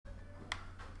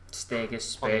Steg is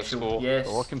special. Yes,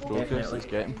 the work in progress. definitely. It's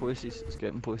getting places. It's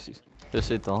getting places. Just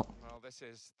said that. Well, this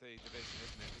is the division,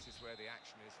 isn't it? This is where the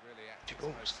action is really at its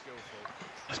most skillful.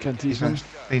 It's getting decent.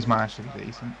 These might actually be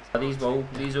decent.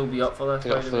 These will be up for this. They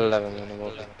got full 11 in the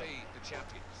world. The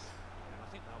champions.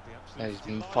 Yeah, he's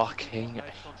been fucking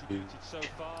huge. That's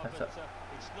it.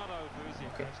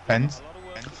 Okay. Pens.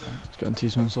 It's getting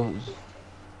decent. So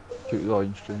keep the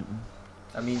line straight.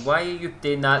 I mean, why are you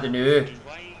doing that to now?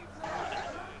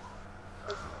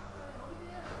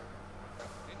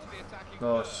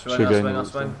 Oh,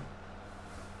 swing.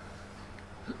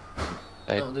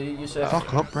 Don't do it yourself.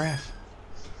 Fuck up, breath.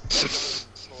 For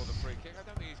the free kick. I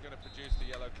don't think he's going to produce the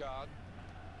yellow card.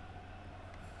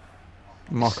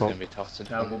 Mark It's going up. to be tough to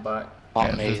do. I'll go back.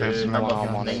 Fuck me, there's come number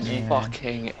on, 90.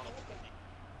 fucking...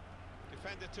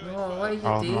 Defender to No, what are you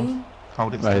Hold them doing?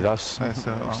 Hold it. Right, that's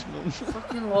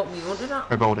Fucking lock me onto that.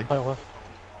 Go Baldy.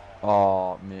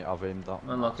 Oh, mate, I've aimed that.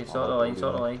 Unlucky, sort the line.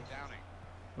 Downing.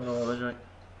 Well, I was right.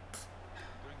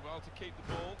 Doing well to keep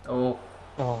the ball.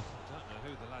 Oh, Don't know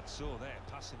who the lad saw there,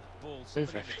 passing the ball.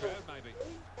 Move it. Maybe.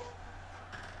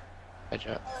 Good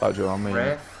job. That job, I mean.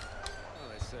 ref.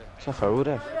 Well, it's It's a foul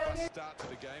there. a start to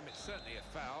the game. It's certainly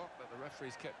a foul, but the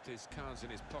referee's kept his cards in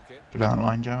his pocket. Go down the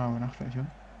line, Joe. I went after it,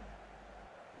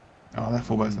 Oh, they're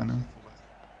fullbacks then. No?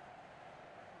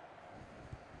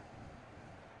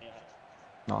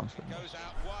 No, it's Goes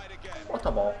out wide again. What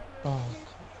a ball.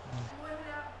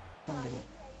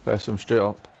 press him straight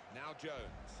up. Now Jones.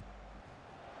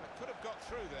 They could have got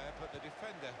through there, but the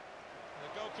defender,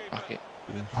 the goalkeeper. Fuck it.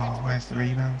 Oh, where's the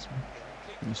rebounds, man?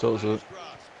 And so is it.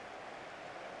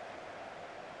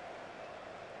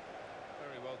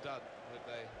 Very well done with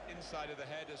the inside of the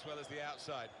head as well as the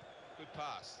outside. Good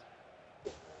pass.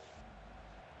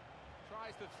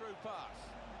 Tries the through pass.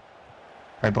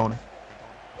 Hey, Baldy.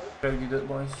 Very good,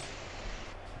 boys.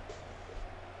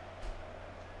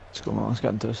 Let's go, man. Let's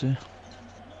get into this here.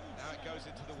 Now it goes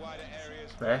into the wider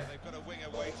areas. Ref. They've got a winger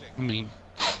waiting. I mean...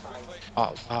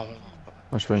 Oh, wow.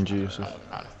 Let's range you, so.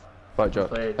 Back Jack.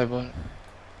 Played. Everyone...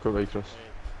 Go away, Chris.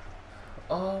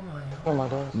 Oh my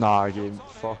god. Nah, game.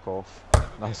 Fuck off.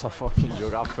 That's a fucking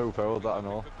joke. I've full power that I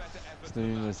know. It's not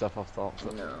even as if I've thought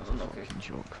it. No, It's a I'm not fucking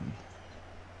joke.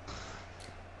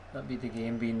 That'd be the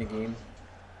game being the game.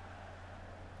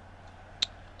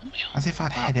 As if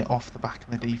I'd head it off the back of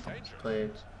the defense.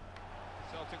 Played.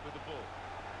 Celtic with the ball.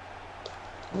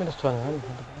 Let me just turn around.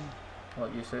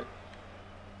 What you said?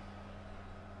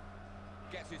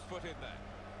 Gets his foot in there.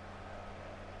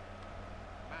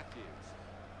 Matthews.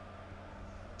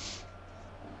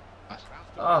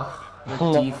 Oh,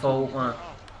 the default, man.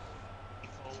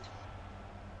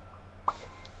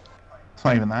 It's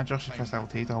not even that. Josh has pressed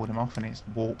LT to hold him off and it's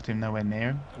warped him nowhere near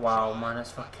him. Wow, man,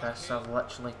 it's for Kiss. I've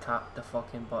literally tapped the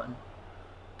fucking button.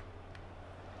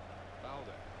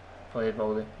 Balder. Played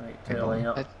Baldy. Right, take the line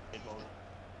up. Read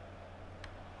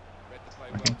the play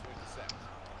well to intercept.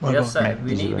 They're sitting,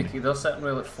 we need to be, they're sitting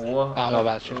with like four. Ah, my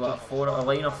bad, We've got a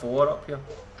line of four up here.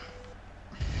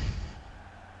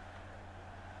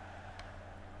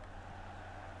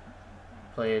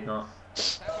 Played, not.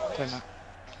 Turn that.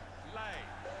 Lay.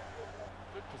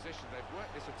 Good position. They've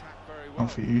worked this attack very well.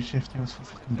 Not for you, Shift. It was for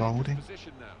fucking Baldy.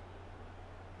 Position now.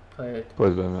 Played.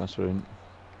 Played by me, that's right.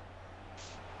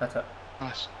 That's it.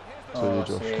 Nice. So you,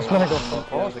 Josh. save. It's gonna go for Oh,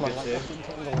 pause, good man. save.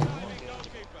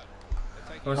 Goalkeeper.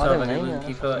 What's I that didn't like a mean good it.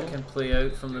 keeper that can play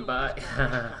out from the back?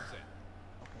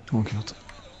 Oh god.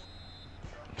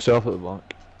 Self at the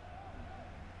back.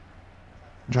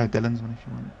 Try Dylan's one if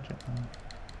you want. Check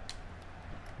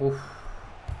that. Oof.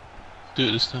 Do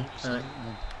it this time. Right.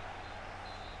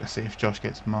 Let's see if Josh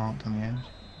gets marked on the edge.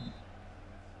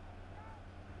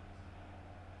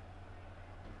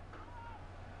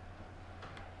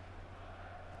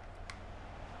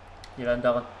 You're in,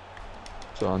 Dylan.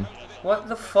 Son. What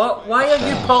the fuck? Why are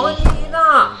you pulling me in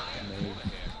that?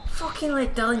 Fucking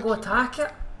let Dylan go attack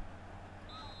it.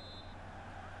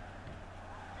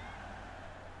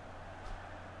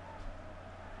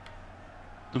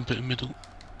 Dump it in middle.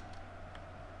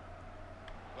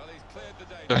 Well, he's cleared the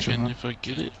danger. Back Sure. in if I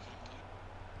get it.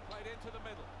 Played into the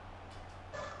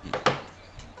middle.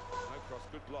 No cross.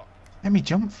 Good block. Let me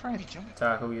jump for it.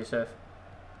 Tackle yourself.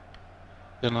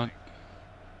 Then I...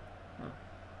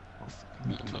 Oh,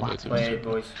 fucking No, twat. wait, Play it,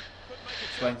 boys.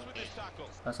 Swing. With this tackle.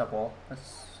 That's a ball.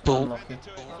 That's Ball. unlucky.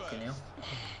 Fucking hell.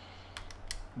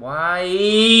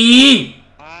 Why?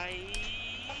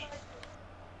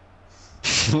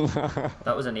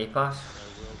 That was an A pass. So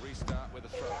we'll restart with a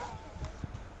throw.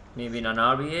 Maybe in an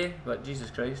RBA, but Jesus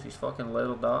Christ, he's fucking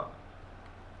leveled that.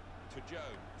 To Jones.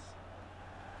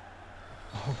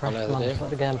 Oh, right, man, let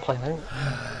the game play out.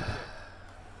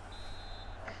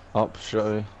 Up straight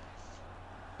away.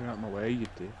 Get out of my way, you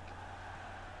dick.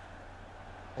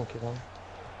 Thank you, man.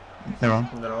 They're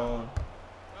on. They're all.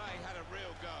 They had a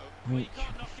real go. You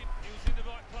can't knock him. He was in the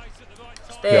right place at the right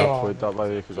time. Stay. Yeah, Oh, played that by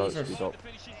the way because I got Jesus. speed up. The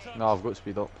finishing touch. No, I've got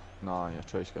speed up. Nah, yeah,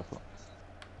 try to skip it.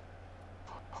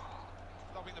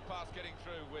 Stopping the pass getting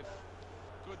through with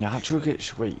good Yeah, actually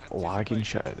gets like lagging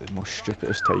shit at the most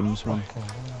stupidest times, man.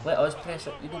 let us press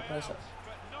it. You don't press it.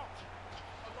 but not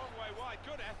a long way wide.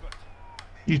 Good effort.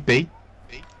 Use B.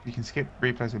 You can skip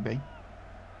replays with B.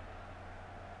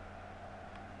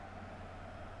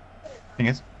 Thing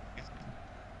is,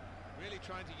 Really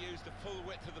trying to use the full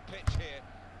width of the pitch here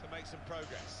to make some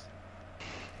progress.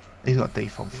 he's got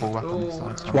default fullback on this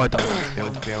side. It's wide down.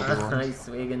 Build the elbow on. Nice,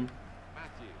 Wigan.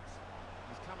 Matthews.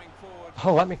 He's coming forward.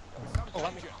 Oh, let me. Oh,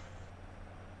 let me.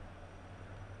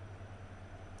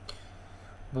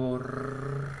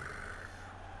 Brrrr.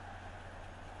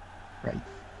 Right.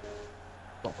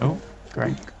 Oh,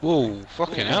 great. Whoa,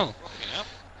 fucking hell.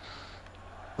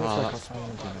 Looks like that's I'm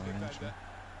trying to do Defender.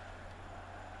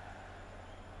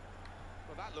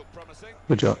 Well, that looked promising.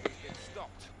 Good job. It's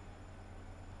stopped.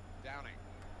 Downing.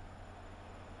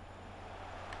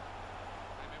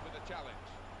 Came in with a challenge.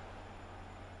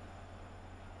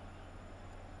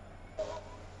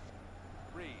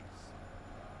 Reeves.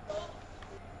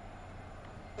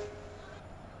 A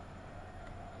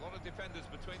lot of defenders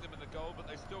between them and the goal, but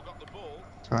they've still got the ball.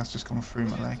 So that's just gone through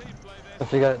my leg. Team play there.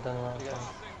 If you get it done around Passing time.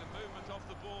 the movement of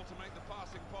the ball to make the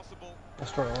passing possible.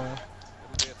 Let's try it around.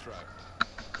 It'll be a throw.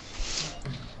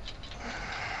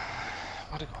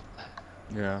 I'd have got that.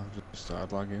 Yeah, just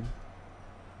started lagging.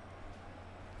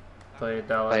 Play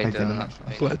Dallas. Play Taking Dylan. that.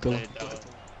 Play Dylan.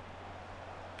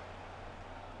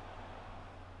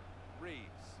 Reeves.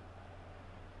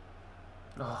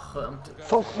 Oh, I'm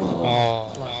Fuck.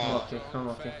 Oh, lucky. I'm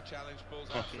lucky. Fair challenge, balls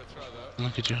out for a throw though.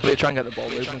 look at you. Wait, try and get the ball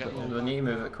moving. We need to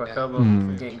move it quicker, but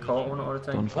Hmm. getting caught on it all the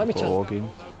Done time. for Let me the check. ball game.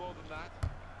 No more than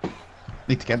that.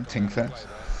 Need to get the thing first.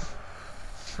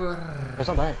 It's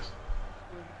not nice.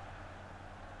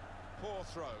 Poor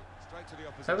throw. Straight to the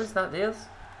opposition. How is that theirs?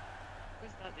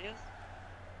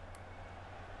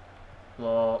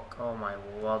 Block. Oh my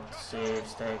lord. Save,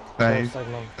 steg. Save. Side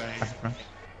man.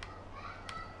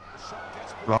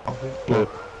 Block.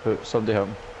 Somebody help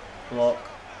me. Block.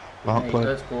 Block. Right,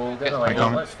 let's go. Get the I line got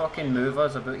up. it. Let's fucking move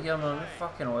us about here, man. We're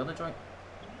fucking oil the joint.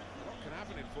 What can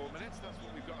happen in 4 minutes? That's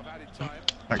what we've got of added time.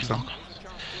 Next one. There's a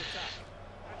chance to attack.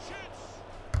 And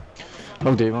shoots.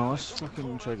 No, Dave, man, let's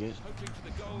fucking try to get it. Hoping for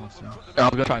the goal that will put them Yeah, I'm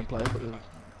gonna try and play it, but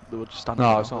they were just standing.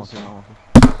 No, there. it's not okay.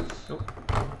 Nope.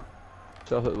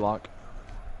 So I hit the black.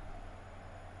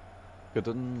 Good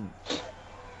didn't.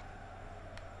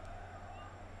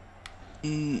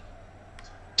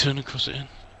 Turn across it in.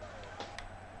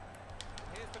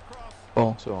 Here's the cross.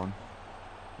 Oh, so on.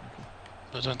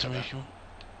 That's anti-ratio.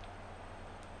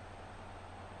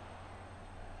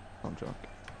 I'm drunk.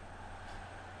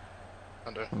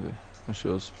 Under. Okay. That's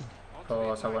yours. Oh,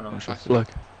 that's a winner. That's yours. Look.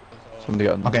 Somebody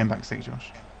get in. I'll get him back to you,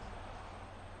 Josh.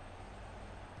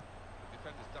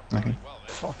 Defenders done Okay. very well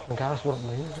there. Fucking guys won't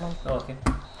move, man. Oh, okay.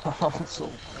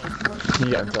 Can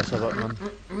you get into this a bit,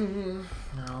 man?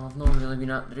 No, I've not really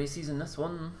been at the races in this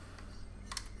one.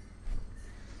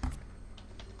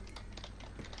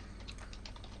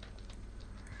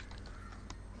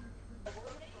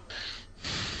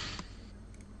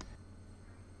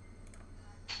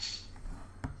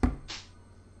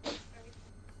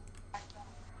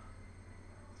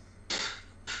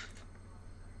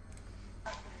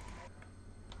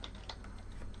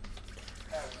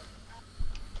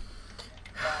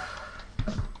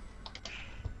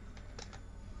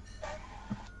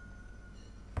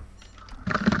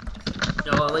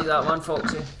 No, I like that one,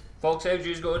 Foxy. Foxy, how'd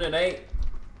you go tonight?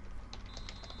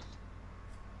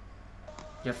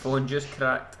 Your phone just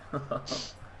cracked. So the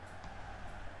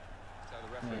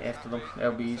referee Yeah, after them, happy.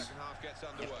 LBs. Second half gets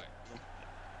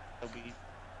underway.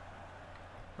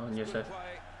 On your side. Play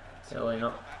Yeah, until line they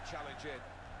up. got that challenge in.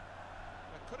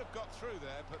 They could have got through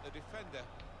there, but the defender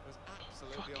was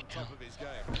absolutely on top of his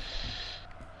game.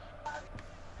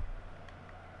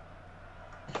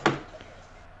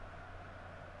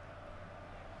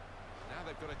 Now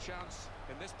they've got a chance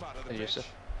in this part of the Hey, pitch.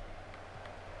 Yusuf.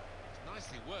 It's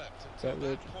nicely worked until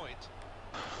that point.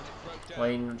 When it broke down.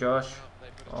 Line, Josh. Now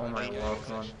they've got a Oh my chance to lord, get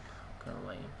man. possession. Kind of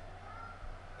line.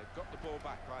 They've got the ball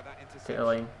back by that Take interception. the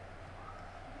line.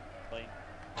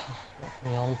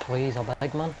 Me on, please, a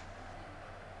big man.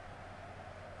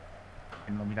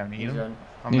 We don't need He's him. in.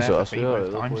 I'm He's there us, for B yeah,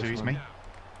 both the times, boys, use man. me.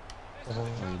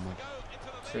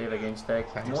 Save against Egg.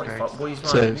 Thanks, What the Dave. fuck, boys,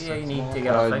 man? Saves. We need to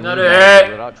get a Aye, finger no, out.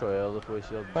 they're actually early place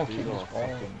here. Thank These you. are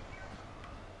fucking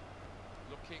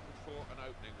for an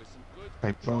opening with some good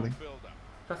Hey, Brody. build-up.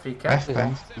 It's a free kick. F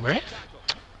then. Where?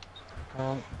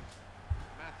 Can't.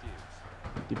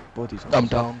 Matthews. The body's I'm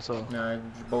down, so. No,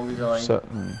 the ball is aligned.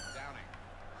 Certainly. Downing.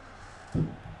 Well,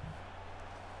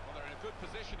 they're in a good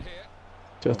position here.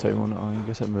 Do I take one? I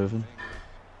guess I'm moving.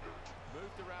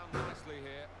 Moved around nicely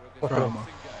here. What We'll from? get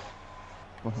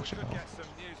What was it? Could get some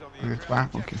news on the Good injury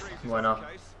back, okay. trajectories in Why that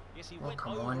not? case. Oh,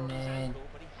 come on, man.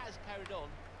 But he has carried on,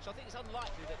 so I think it's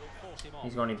unlikely that it'll force him on.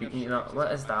 He's going to beat me.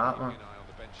 What is that, man? Keep an eye on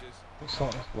the benches. What's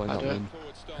that? Why I not do it. win?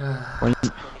 Forward stop Why?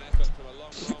 from an effort from a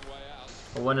long, long way out.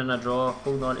 A win and a draw.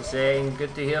 Hold on to saying.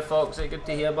 Good to hear, Foxy. Good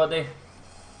to hear, buddy.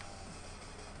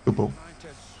 Good ball.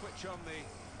 Trying to switch on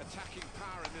the attacking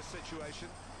power in this situation.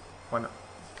 Why not?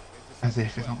 As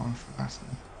if it's not going for fast.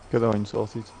 Get that one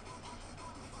sorted.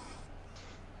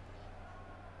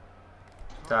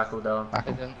 Tackle down.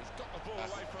 Tackle. He's got the ball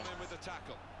away from him with the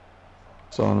tackle.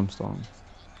 Starting him, starting.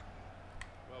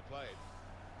 Well played.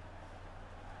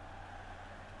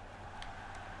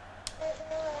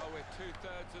 Well, we're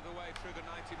 2/3 of the way through the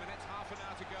 90 minutes, half an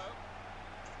hour to go.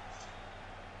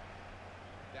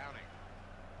 Downing.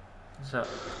 So.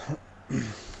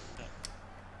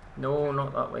 No,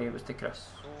 not that way. It was to Chris.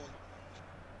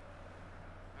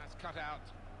 That's cut out.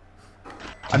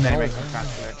 And then he makes a catch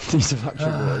it. These have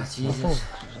actually Ah, words. Jesus.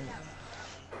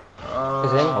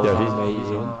 Yeah, he's made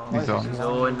his own. He's on. He's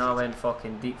on. I went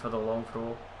fucking deep for the long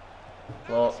throw.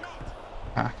 Block.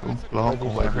 Tackle, block, or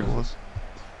whatever it was.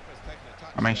 Has taken a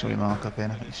touch I made sure there. you mark up in.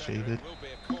 I think it's stupid. Will be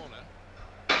a corner.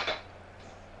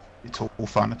 It's all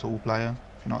fun, a tall player.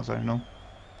 If you're not zonal.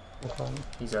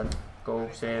 He's in. Go,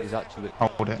 He's save. actually.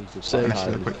 Hold it. He's just Save. Let's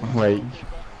do a quick one. Wait.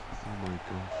 Oh my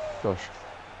god. Gosh.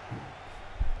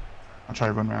 I'll try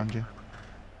to run around you.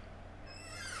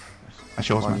 That's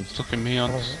yours, man. Sucking me on.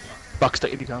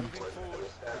 Backstick if you can.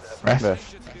 Ref,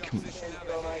 Ref.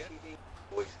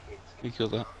 You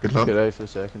killed that. good luck. Get out for a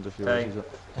second if you Hey. lose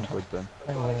it. I'm good then.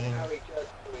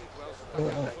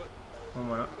 One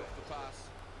minute. The pass.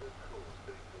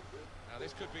 Now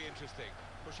this could be interesting.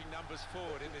 Pushing numbers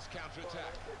forward in this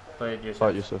counter-attack. Play it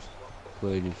Fight yourself. Yusuf.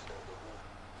 Please.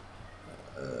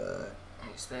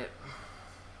 Next step.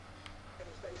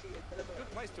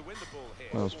 Good place to win the ball here.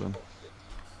 Well done.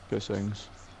 Good things.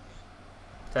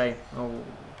 Time. Oh.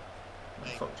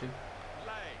 Fucked you.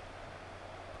 Lay.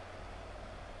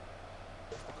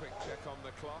 A quick check on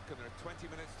the clock, and there are 20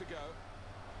 minutes to go.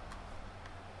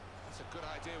 That's a good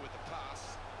idea with the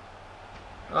pass.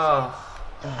 Oh.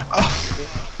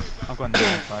 I've got no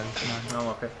clothes, man. No, I'm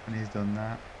okay. And he's done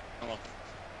that.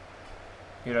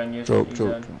 You're on, you. Joke, He's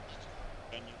joke. in.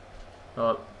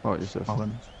 Oh, Right, Yusuf.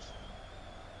 Holland.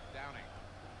 Downing.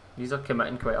 these are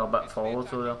committing quite a bit forward,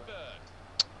 so they're.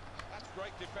 That's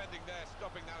great defending there,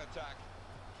 stopping that attack.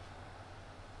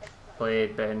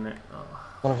 Played Ben, mate. Oh.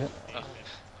 One of it.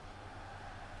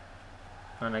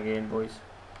 And again, boys.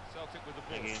 Celtic with the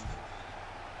ball.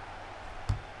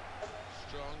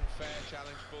 Strong, fair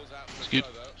challenge, pulls out for It's the good.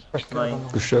 throw, though. First Line.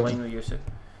 one. Good shot. Line with Yusuf.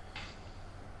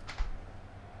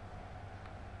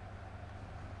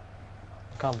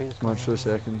 Can't beat this. Match 2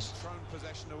 seconds. Thrown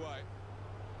possession away.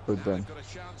 Good Now Ben. they've got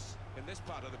a chance in this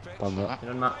part of the pitch. Done that.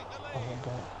 You're in, Matt.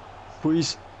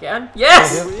 Please. Get in.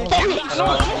 Yes! Oh,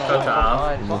 Cut it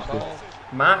off. Unlucky.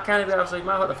 Matt can't be outside.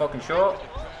 Matt hit the fucking shot.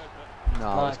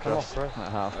 Nah, it's come Chris. off, Chris.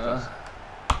 At half.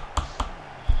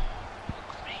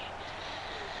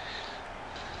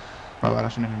 Right, well, I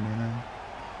shouldn't even be there.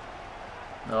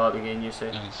 No, again,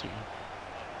 Yusuf. Yeah, that's it.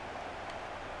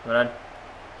 We're in.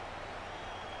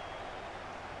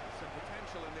 Some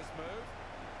potential in this move.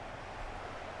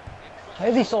 How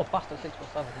is he so fast at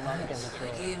 6'7" and that again?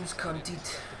 The game's cunted.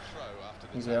 Throw after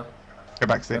the He's there. Go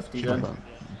back six. 50 Should done. be.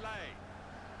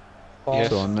 lay. Yes.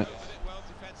 Go on, mate. Did it well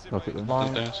defensively. Look at them.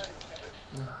 Line. There's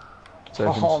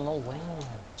Oh, Seconds. no way.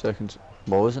 Seconds.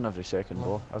 Ball isn't every second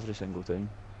ball. Every single time.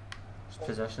 Just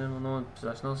positioning, we're not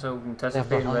positional, so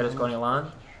anticipating where it's going to land.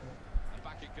 And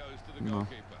back it goes to the No.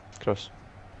 goalkeeper. Chris.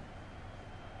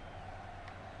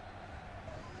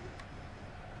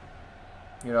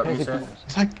 You're up, How's he Yusuf. beat us?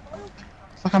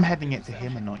 It's like I'm heading it to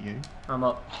him and not you. I'm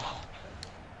up.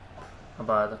 I'm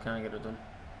bad, I can't get it done.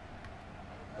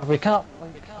 We can't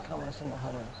win a single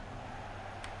header.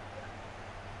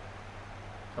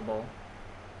 It's a ball.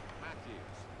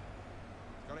 Matthews.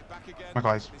 Got it back again. My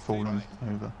guy's His fallen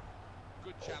teammate. over.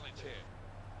 Good challenge here.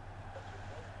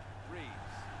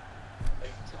 Reeves.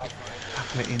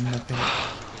 Tackle it in the bit. This game,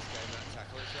 that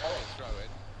tackle. It's a throw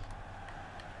in.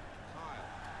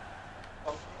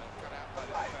 Kyle. Cut out by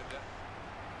the defender.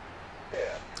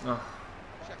 Oh,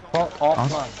 Fuck off,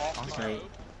 Nice. man. right.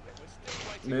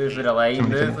 Move with the line,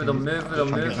 move with them, move with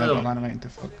them, move with them. I'm animating to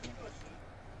fuck.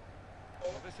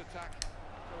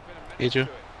 Hey, Joe.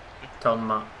 Tell them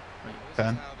that.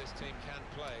 Ben. How this team can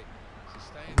play.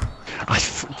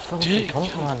 Don't keep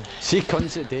cunt, man. See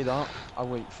cunts that do that. I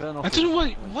wait, fair enough. I don't know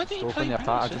why did he Stop play in the attack,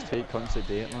 I Bruce? just hate cunts that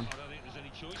do it, man.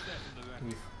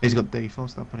 He's got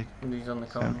defaults, though, buddy. He's on the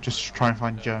So corner. just try and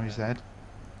find Joe's head.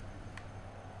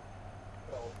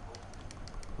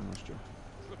 Honest, Joe.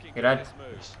 You ready? Time.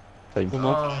 Oh, No, Great work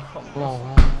by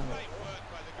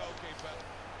the goalkeeper.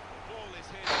 Ball is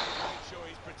here to make sure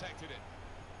he's protected it.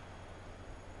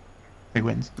 He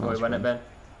wins. go win it, Ben.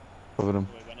 Cover him.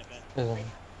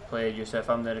 Play Yusuf,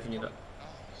 I'm there if you need it.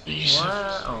 Yusuf.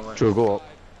 What? Oh, wait. Joe, go up.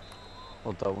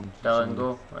 Or Dylan. Dylan,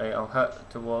 go. Right, I'll hit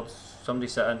towards somebody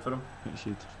sit in for him.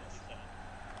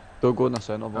 Don't go in the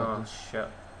centre, Oh, man. shit.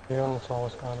 You're on the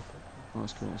tallest kind of.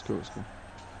 Let's go, let's go, let's go.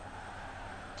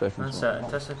 Definitely. That's it,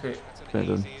 anticipate. Okay,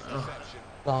 done. Oh.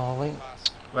 No, wait.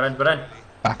 We're in, we're in.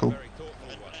 Backle.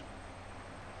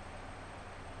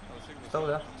 Still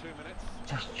there.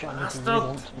 Just trying Ah, to stop.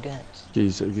 really want to get.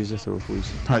 He's a throw,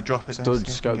 please. Right, drop it. then, Don't see if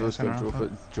we scout can get those, a centre don't drop half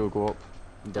it. Joe, go up.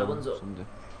 And Dylan's Dylan, up. somebody.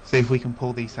 See if we can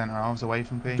pull these centre halves away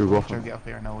from people. Do rough Joe him. get up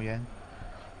here and all in.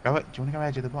 Go it. Do you want to go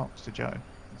edge of the box to Joe?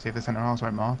 See if the centre halves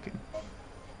won't mark him.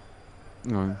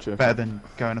 No, Joe. Better than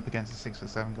going up against a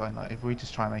 6'7" guy. Like if we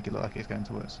just try and make it look like it's going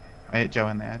to us. I hit Joe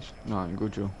on the edge. No, go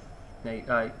Joe.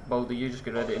 Right, Baldy, you just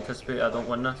get ready to anticipate. I don't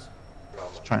win this.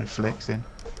 Just try and flicks in.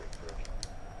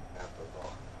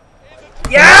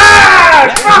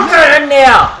 Yeah! Fucker in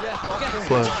there!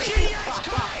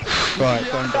 Right,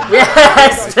 don't do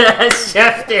Yes!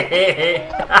 Shifty!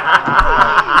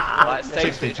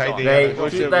 Shifty, take the Right, other.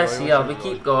 keep this here, we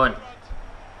keep going.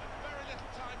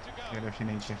 Good if you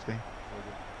need Shifty.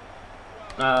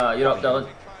 You're up, Dylan.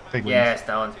 Big wins. Yes,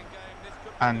 Dylan.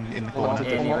 And in the corner.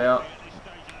 Anywhere. Oh,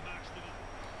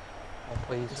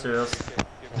 please. Serious.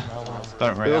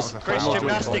 Don't worry, that was a Chris foul.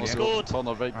 Gymnastics scored.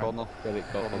 Corner, right corner. Get it,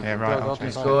 got him. Yeah, right, I'll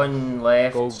He's change. going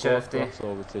left, Go, Shifty. cross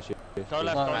over to Shifty. Go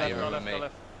left, go No, left, you're go on left, me. go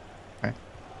left.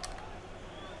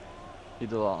 You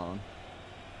do that on.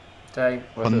 Time.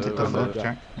 Punt it, don't look,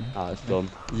 Jack. Ah, it's done.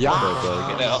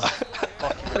 Yeah! Get out.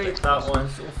 Played that one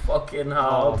so fucking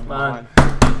hard, man.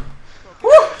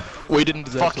 We didn't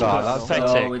deserve Fucking that. that's No,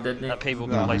 pathetic. we didn't. That people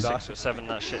No. can play 6 or 7,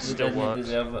 that shit We still didn't works.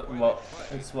 deserve it. What?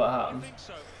 It's what happened.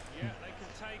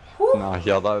 Nah,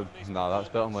 that's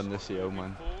better than this year,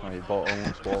 man. Right,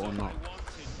 almost bought on that.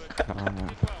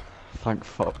 Man. Thank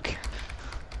fuck.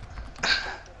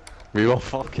 We were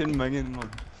fucking minging, man.